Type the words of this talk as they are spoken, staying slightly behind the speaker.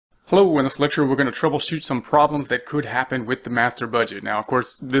Hello, in this lecture we're going to troubleshoot some problems that could happen with the master budget. Now, of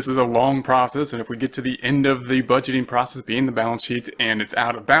course, this is a long process, and if we get to the end of the budgeting process being the balance sheet and it's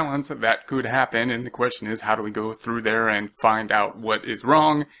out of balance, that could happen, and the question is how do we go through there and find out what is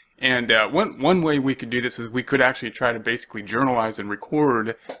wrong? And one way we could do this is we could actually try to basically journalize and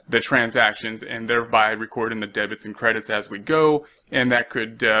record the transactions and thereby recording the debits and credits as we go, and that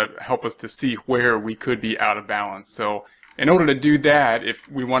could help us to see where we could be out of balance. So in order to do that, if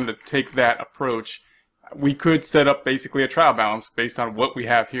we wanted to take that approach, we could set up basically a trial balance based on what we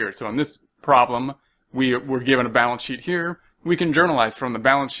have here. So in this problem, we're given a balance sheet here. We can journalize from the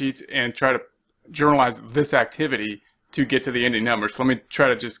balance sheet and try to journalize this activity to get to the ending number. So let me try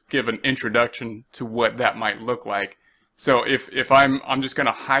to just give an introduction to what that might look like. So if I'm just going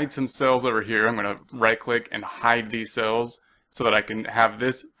to hide some cells over here, I'm going to right click and hide these cells so that I can have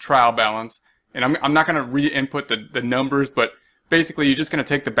this trial balance. And I'm not going to re-input the numbers, but basically you're just going to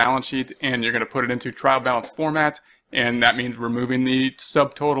take the balance sheet and you're going to put it into trial balance format, and that means removing the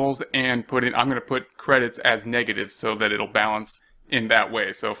subtotals and I'm going to put credits as negatives so that it'll balance in that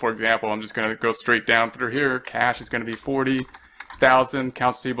way. So for example, I'm just going to go straight down through here. Cash is going to be 40,000,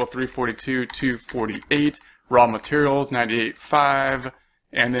 accounts receivable 342, 248, raw materials 98.5,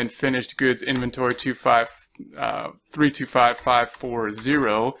 and then finished goods inventory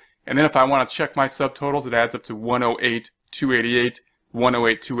 325,540. And then if I want to check my subtotals, it adds up to 108,288,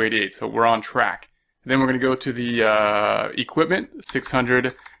 108,288. So we're on track. Then we're going to go to the equipment,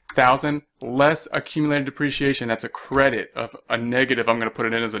 600,000, less accumulated depreciation. That's a credit of a negative. I'm going to put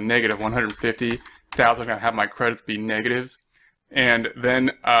it in as a negative 150,000. I'm going to have my credits be negatives. And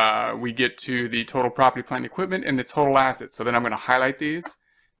then we get to the total property, plant, and equipment, and the total assets. So then I'm going to highlight these,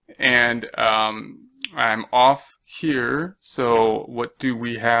 and I'm off here. So what do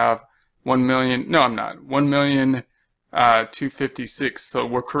we have? 1 million. No, I'm not. 1,256,000. So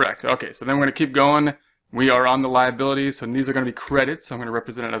we're correct. Okay, so then we're going to keep going. We are on the liabilities, so these are going to be credits. So I'm going to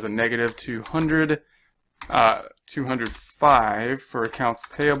represent it as a negative 205 for accounts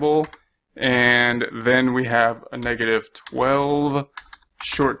payable. And then we have a negative 12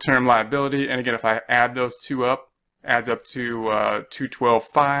 short-term liability. And again, if I add those two up, adds up to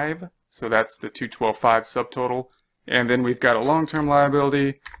 212.5. So that's the 212.5 subtotal. And then we've got a long-term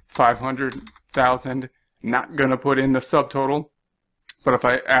liability, 500,000. Not going to put in the subtotal. But if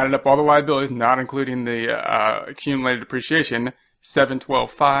I added up all the liabilities, not including the accumulated depreciation,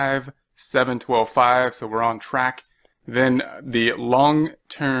 712.5, 712.5. So we're on track. Then the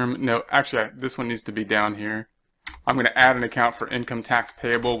long-term, no, actually this one needs to be down here. I'm going to add an account for income tax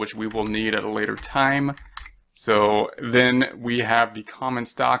payable, which we will need at a later time. So then we have the common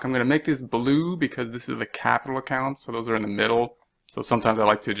stock. I'm going to make this blue because this is the capital account, so those are in the middle. So sometimes I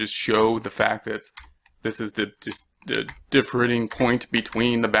like to just show the fact that this is the differing point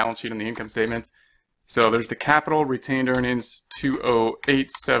between the balance sheet and the income statement. So there's the capital, retained earnings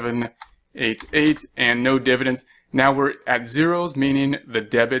 208,788, and no dividends. Now we're at zeros, meaning the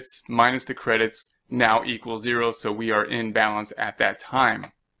debits minus the credits now equal zero, so we are in balance at that time.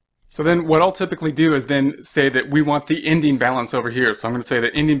 So then what I'll typically do is then say that we want the ending balance over here. So I'm going to say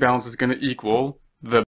that ending balance is going to equal